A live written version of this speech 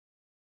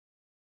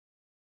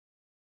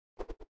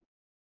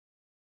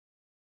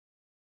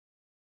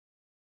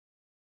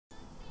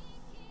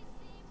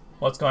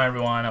What's going on,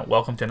 everyone?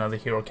 Welcome to another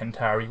Hero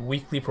Cantare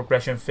weekly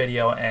progression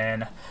video,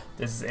 and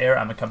this is Air.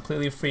 I'm a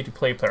completely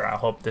free-to-play player. I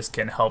hope this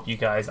can help you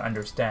guys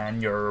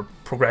understand your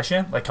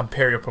progression, like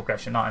compare your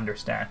progression, not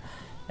understand.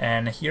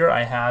 And here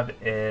I have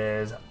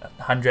is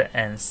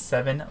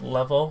 107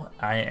 level.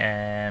 I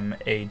am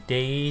a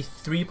day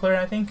 3 player,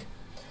 I think.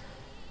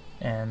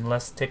 And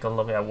let's take a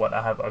look at what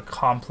I have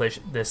accomplished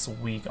this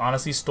week.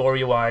 Honestly,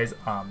 story-wise,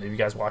 if you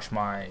guys watch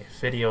my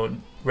video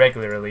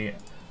regularly,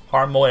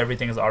 hard mode,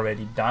 everything is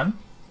already done.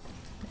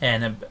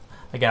 And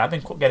again, I've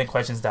been getting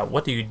questions that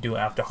what do you do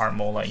after hard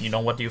mode, like, you know,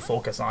 what do you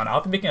focus on?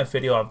 I'll be making a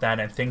video of that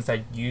and things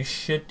that you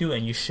should do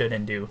and you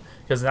shouldn't do,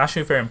 because it's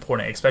actually very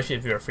important, especially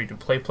if you're a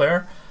free-to-play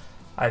player.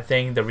 I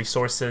think the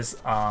resources,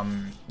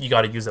 you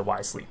got to use it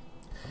wisely.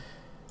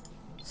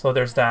 So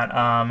there's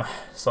that.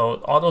 So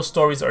all those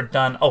stories are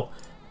done. Oh,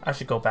 I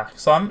should go back.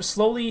 So I'm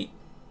slowly,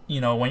 you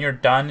know, when you're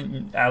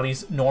done, at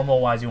least normal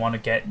wise, you want to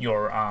get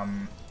your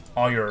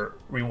all your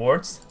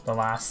rewards, the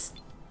last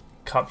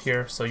cup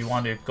here. So you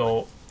want to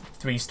go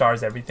 3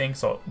 stars everything.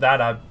 So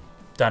that I've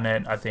done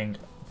it, I think,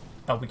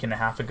 a week and a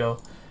half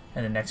ago.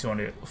 And then next you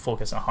want to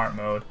focus on hard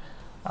mode.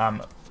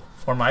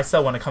 For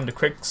myself, when it comes to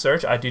quick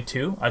search, I do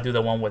 2. I do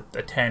the one with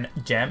the 10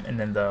 gem, and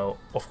then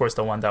of course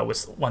the one that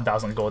was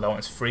 1,000 gold. That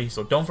one's free,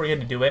 so don't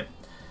forget to do it.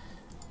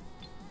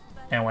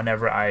 And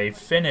whenever I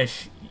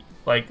finish,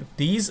 like,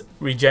 these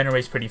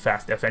regenerates pretty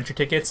fast, the adventure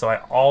tickets, so I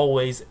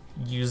always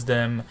use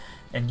them,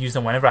 and use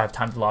them whenever I have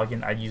time to log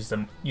in. I use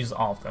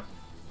all of them.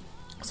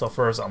 So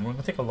first, we're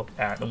gonna take a look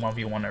at the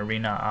 1v1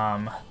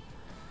 arena.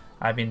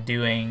 I've been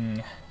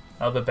doing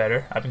a little bit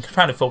better. I've been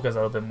trying to focus a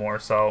little bit more.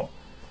 So,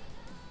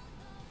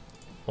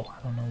 I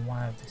don't know why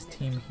I have this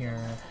team here.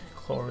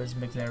 Chloris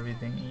makes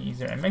everything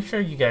easier. And make sure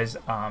you guys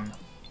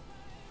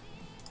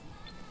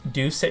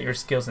do set your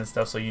skills and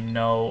stuff, so you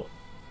know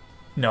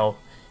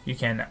you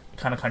can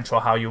kind of control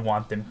how you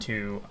want them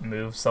to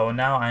move. So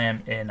now I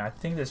am in, I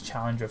think, this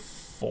challenger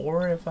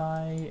 4, if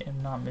I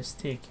am not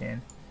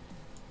mistaken.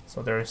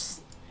 So there's,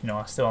 you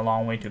know, still a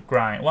long way to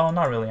grind. Well,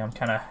 not really. I'm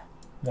kind of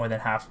more than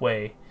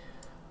halfway.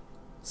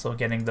 So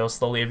getting those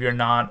slowly. If you're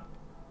not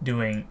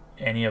doing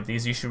any of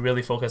these, you should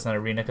really focus on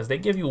arena, because they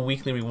give you a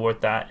weekly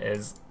reward that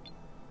is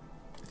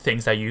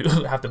things that you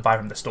have to buy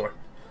from the store.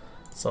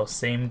 So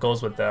same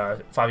goes with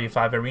the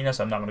 5v5 arena,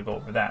 so I'm not going to go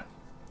over that.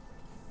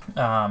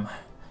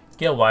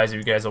 Guild wise, if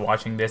you guys are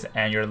watching this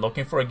and you're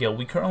looking for a guild,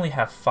 we currently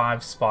have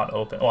 5 spots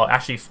open. Well,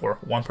 actually 4.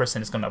 One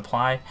person is going to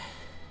apply.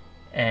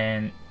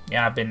 And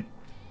yeah,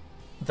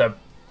 the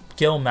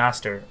guild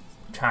master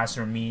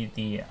transferred me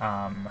the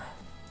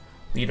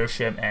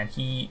leadership, and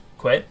he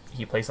quit.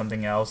 He played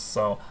something else.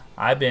 So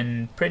I've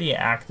been pretty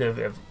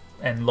active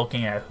and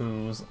looking at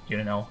who's,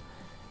 you know,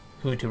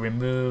 who to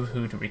remove,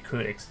 who to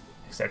recruit,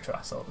 etc.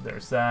 So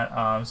there's that.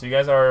 So you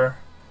guys are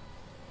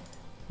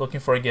looking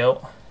for a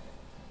guild,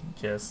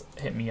 just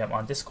hit me up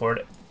on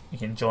Discord. You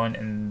can join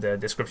in the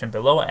description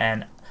below,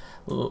 and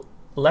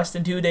less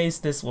than 2 days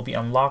this will be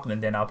unlocked,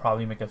 and then I'll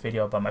probably make a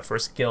video about my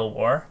first guild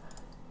war.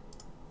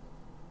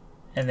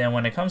 And then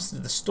when it comes to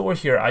the store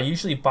here, I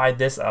usually buy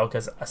this out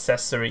because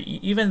accessory,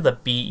 even the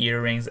B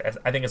earrings,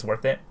 I think it's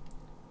worth it.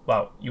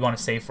 Well, you want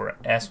to save for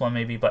S1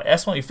 maybe, but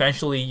S1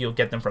 eventually you'll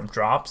get them from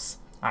drops.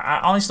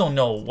 I honestly don't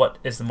know what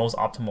is the most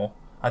optimal.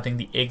 I think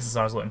the eggs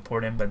are also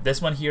important, but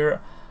this one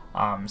here,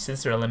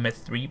 since they're limit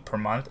 3 per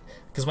month,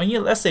 because when you,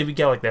 let's say we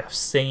get like the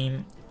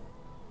same,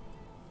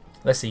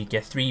 let's say you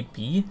get 3B,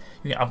 you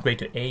can upgrade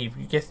to A. If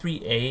you get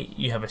 3A,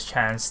 you have a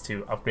chance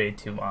to upgrade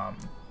to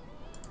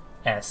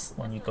S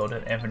when you go to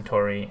the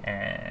inventory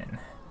and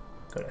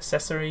go to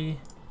accessory,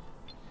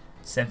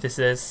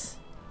 synthesis,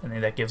 and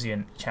then that gives you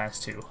a chance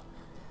to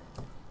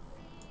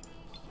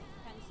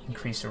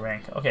increase your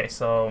rank. Okay,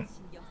 so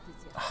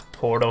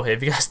Portal,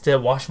 if you guys did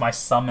watch my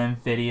summon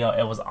video,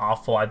 it was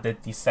awful. I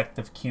did the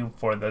Selective Cube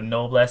for the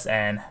Noblesse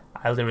and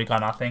I literally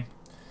got nothing.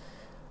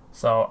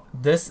 So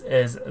this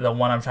is the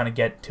one I'm trying to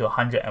get to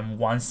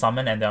 101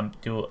 summon, and then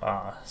do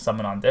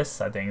summon on this.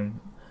 I think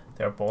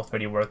they're both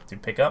pretty worth to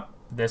pick up.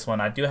 This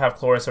one I do have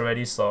Chloris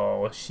already,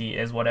 so she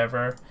is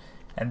whatever.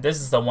 And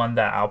this is the one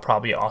that I'll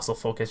probably also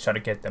focus, try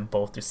to get them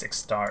both to 6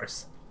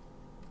 stars.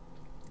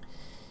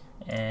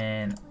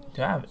 And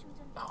do I have,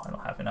 oh, I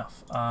don't have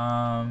enough.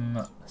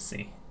 Let's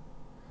see.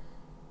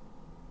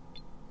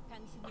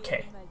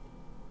 Okay,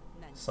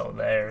 so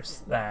there's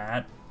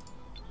that.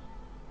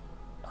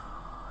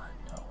 I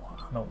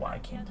don't know why I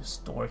came to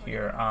store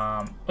here.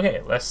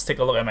 Okay, let's take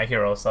a look at my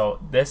hero.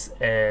 So this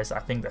is, I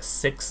think, the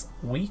 6th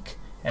week,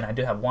 and I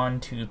do have 1,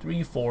 2,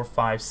 3, 4,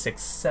 5,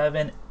 6,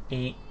 7,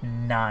 8,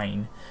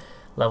 9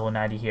 level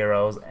 90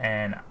 heroes.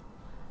 And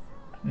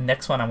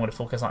next one I'm going to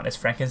focus on is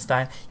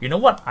Frankenstein. You know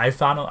what I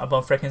found out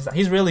about Frankenstein?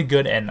 He's really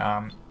good in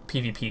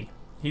PvP.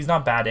 He's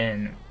not bad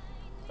in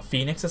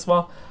Phoenix as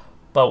well.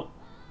 But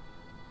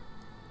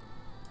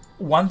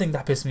one thing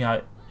that pissed me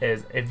out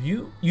is if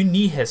you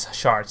need his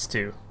shards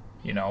to,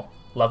 you know,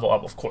 level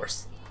up, of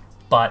course.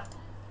 But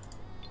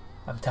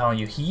I'm telling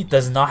you, he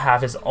does not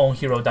have his own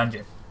hero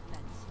dungeon.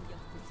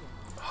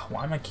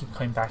 Why am I keep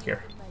coming back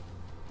here?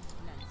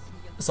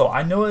 So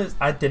I noticed,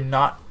 I did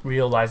not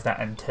realize that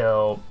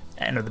until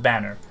end of the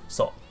banner.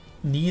 So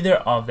neither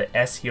of the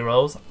S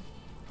heroes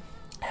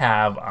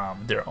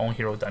have their own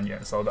hero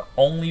dungeon. So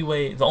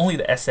only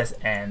the SS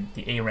and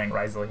the A rank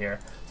Rizel here.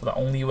 So the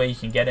only way you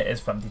can get it is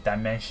from the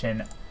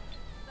Dimension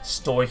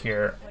store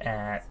here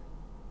at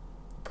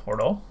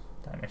Portal.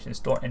 Dimension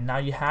store, and now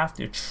you have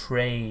to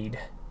trade.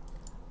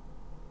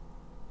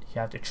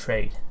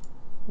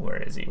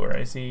 Where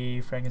is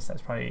he?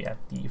 Frankenstein's probably at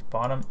the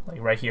bottom,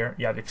 like right here.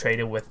 You have to trade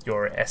it with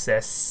your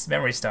SS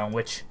Memory Stone,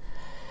 which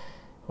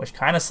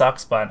kind of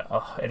sucks, but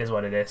it is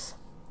what it is.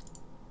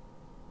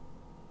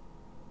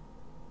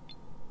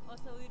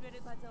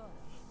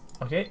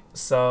 Okay,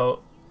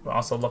 so we'll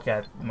also look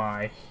at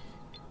my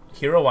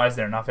hero-wise.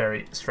 They're not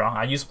very strong.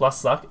 I use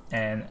plus luck,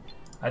 and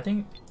I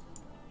think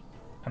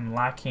I'm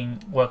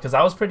lacking, well, because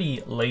I was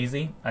pretty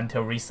lazy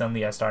until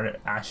recently. I started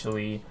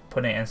actually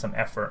putting in some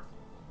effort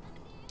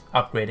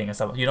upgrading and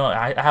stuff. You know,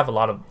 I have a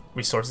lot of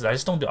resources. I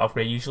just don't do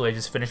upgrade. Usually I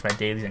just finish my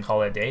dailies and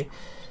call it a day.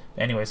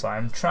 Anyway, so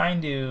I'm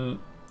trying to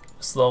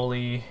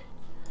slowly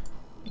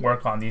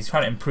work on these,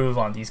 trying to improve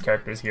on these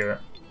characters here.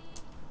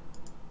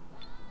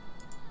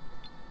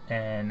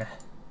 And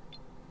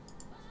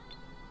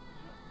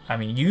I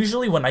mean,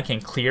 usually when I can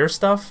clear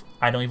stuff,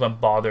 I don't even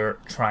bother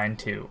trying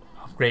to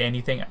upgrade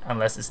anything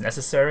unless it's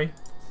necessary.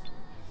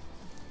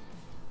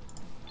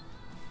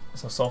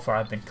 So far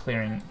I've been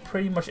clearing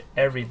pretty much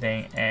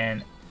everything,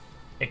 and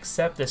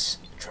except this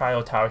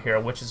trial tower here,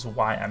 which is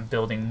why I'm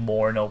building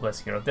more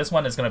Noblesse heroes. This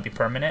one is going to be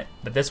permanent,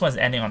 but this one's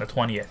ending on the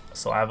 20th,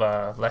 so I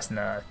have less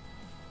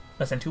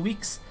than 2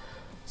 weeks.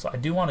 So I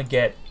do want to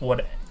get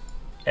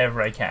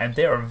whatever I can, and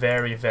they are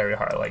very, very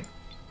hard. Like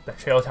the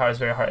trial tower is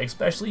very hard,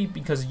 especially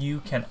because you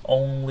can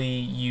only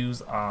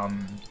use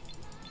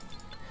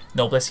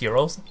Noblesse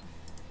heroes.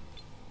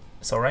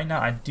 So right now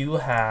I do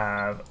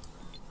have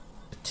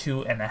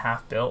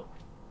 2.5 built,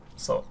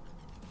 so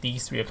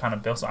these 3 are kind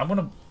of built.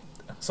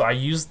 So I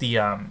used the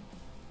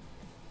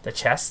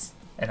chest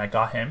and I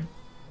got him,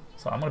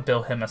 so I'm gonna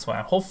build him as well.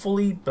 And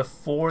hopefully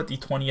before the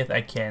 20th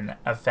I can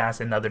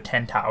advance another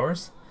 10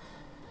 towers.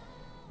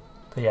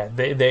 But yeah,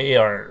 they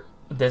are.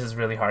 This is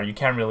really hard. You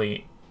can't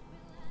really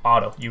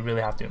auto. You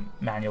really have to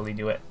manually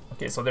do it.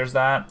 Okay, so there's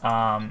that.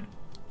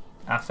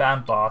 A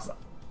fan boss.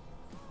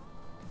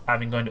 I've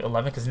been going to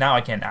 11 because now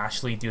I can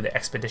actually do the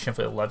expedition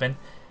for 11.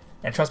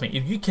 And trust me,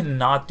 if you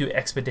cannot do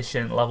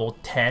expedition level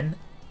 10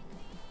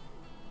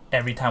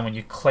 every time when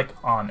you click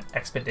on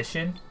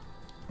expedition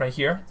right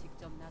here,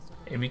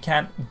 if you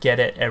can't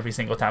get it every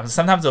single time,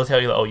 sometimes they'll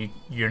tell you, oh,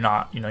 you're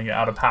not, you're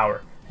out of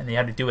power, and then you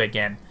have to do it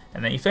again.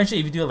 And then eventually,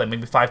 if you do it like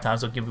maybe 5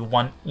 times, they'll give you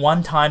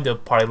one time. They'll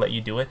probably let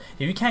you do it.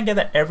 If you can't get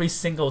that every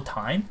single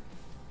time,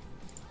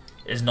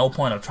 there's no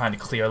point of trying to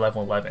clear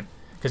level 11,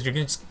 because you're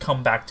gonna just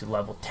come back to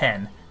level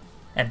 10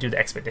 and do the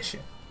expedition.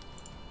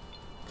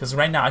 Because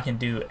right now I can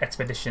do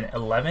expedition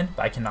 11,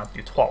 but I cannot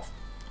do 12.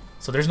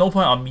 So there's no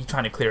point on me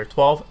trying to clear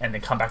 12 and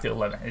then come back to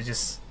 11.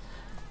 It's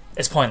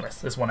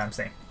pointless. That's what I'm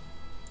saying.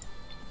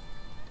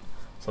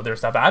 So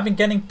there's that. But I've been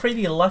getting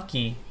pretty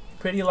lucky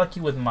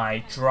with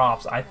my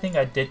drops. I think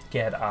I did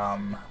get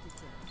a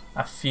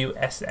few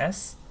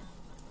SS.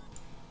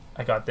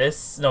 I got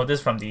this. No, this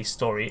is from the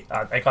story.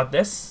 I got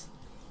this.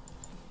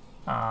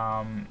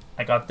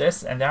 I got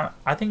this, and then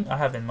I think I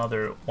have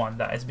another one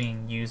that is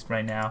being used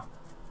right now.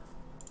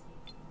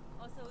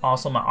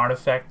 Also, my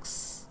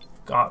artifacts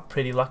got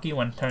pretty lucky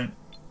in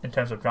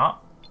terms of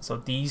drop. So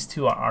these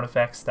 2 are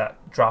artifacts that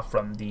drop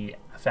from the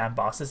fan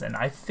bosses, and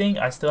I think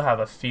I still have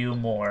a few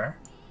more.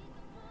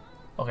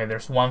 Okay,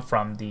 there's one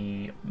from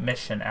the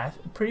mission. I'm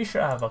pretty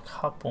sure I have a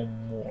couple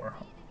more,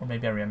 or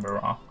maybe I remember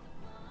wrong.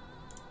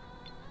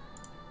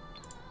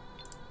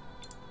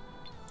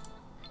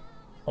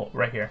 Oh,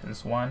 right here,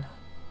 there's one.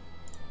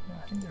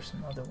 I think there's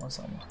another one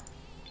somewhere.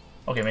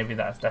 Okay, maybe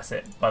that's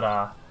it. But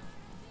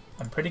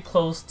I'm pretty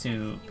close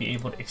to be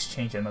able to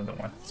exchange another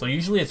one. So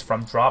usually it's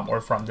from drop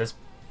or from this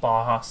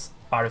boss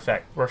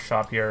artifact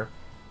workshop here,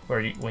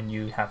 where when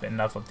you have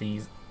enough of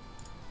these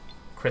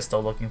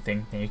crystal looking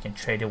things, then you can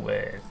trade it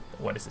with,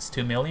 what is this,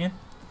 2 million?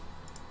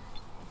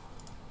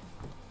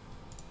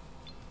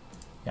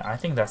 Yeah, I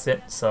think that's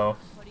it. So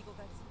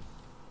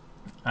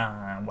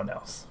what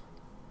else?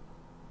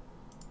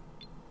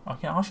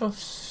 Okay, I'll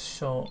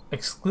show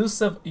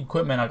exclusive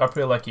equipment. I got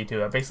pretty lucky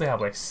too. I basically have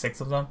like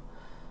 6 of them.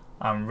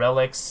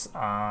 Relics,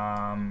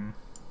 yeah,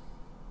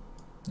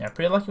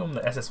 pretty lucky with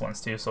the SS ones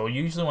too. So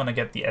usually when I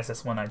get the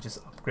SS one, I just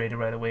upgrade it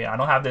right away. I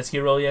don't have this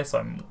hero yet, so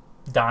I'm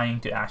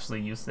dying to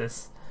actually use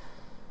this.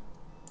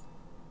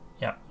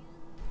 Yeah,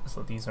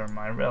 so these are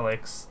my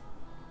relics.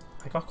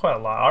 I got quite a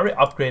lot. I already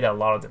upgraded a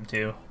lot of them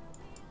too,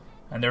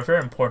 and they're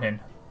very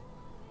important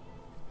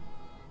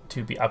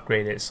to be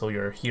upgraded so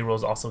your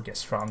heroes also get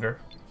stronger.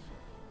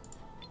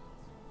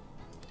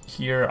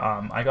 Here,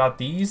 I got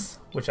these,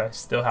 which I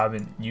still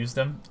haven't used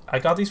them. I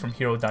got these from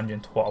Hero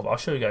Dungeon 12. I'll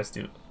show you guys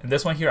too. And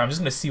this one here, I'm just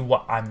gonna see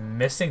what I'm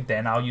missing,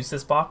 then I'll use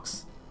this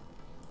box.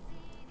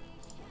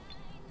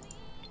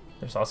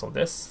 There's also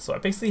this. So I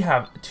basically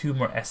have 2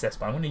 more SS,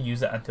 but I'm gonna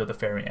use it until the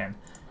very end.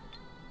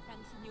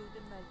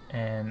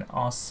 And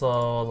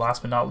also,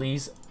 last but not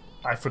least,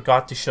 I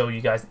forgot to show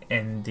you guys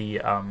in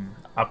the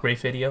upgrade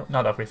video,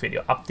 not upgrade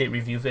video, update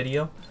review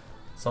video.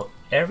 So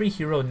every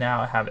hero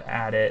now have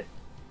added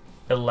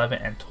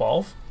 11 and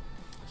 12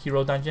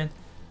 hero dungeon.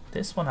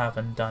 This one I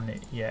haven't done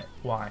it yet.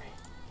 Why?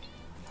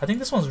 I think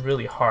this one's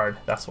really hard.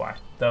 That's why.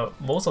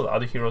 Most of the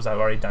other heroes I've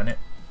already done it.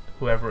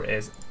 Whoever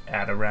is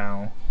at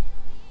around,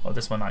 well,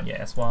 this one not yet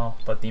as well.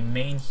 But the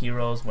main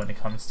heroes, when it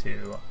comes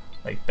to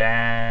like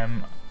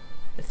Bam,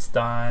 it's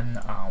done.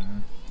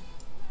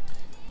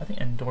 I think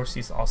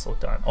Endorsee's also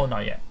done. Oh,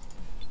 not yet.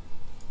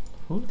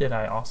 Who did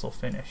I also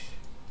finish?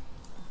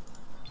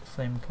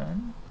 Flame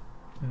Gun?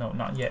 No,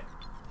 not yet.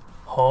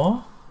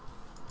 Huh?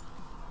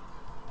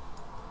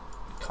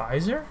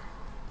 Kaiser?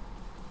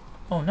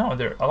 Oh no,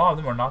 a lot of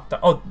them are not done.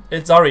 Oh,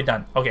 it's already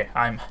done. Okay,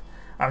 I'm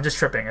just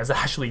tripping. It's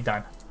actually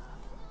done.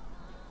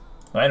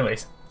 Well,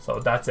 anyways, so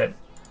that's it.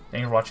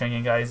 Thanks for watching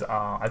again, guys.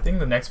 I think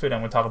the next video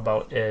I'm going to talk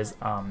about is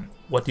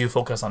what do you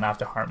focus on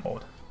after hard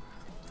mode.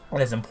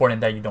 And it's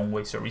important that you don't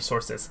waste your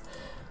resources.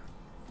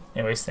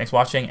 Anyways, thanks for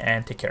watching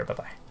and take care.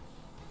 Bye-bye.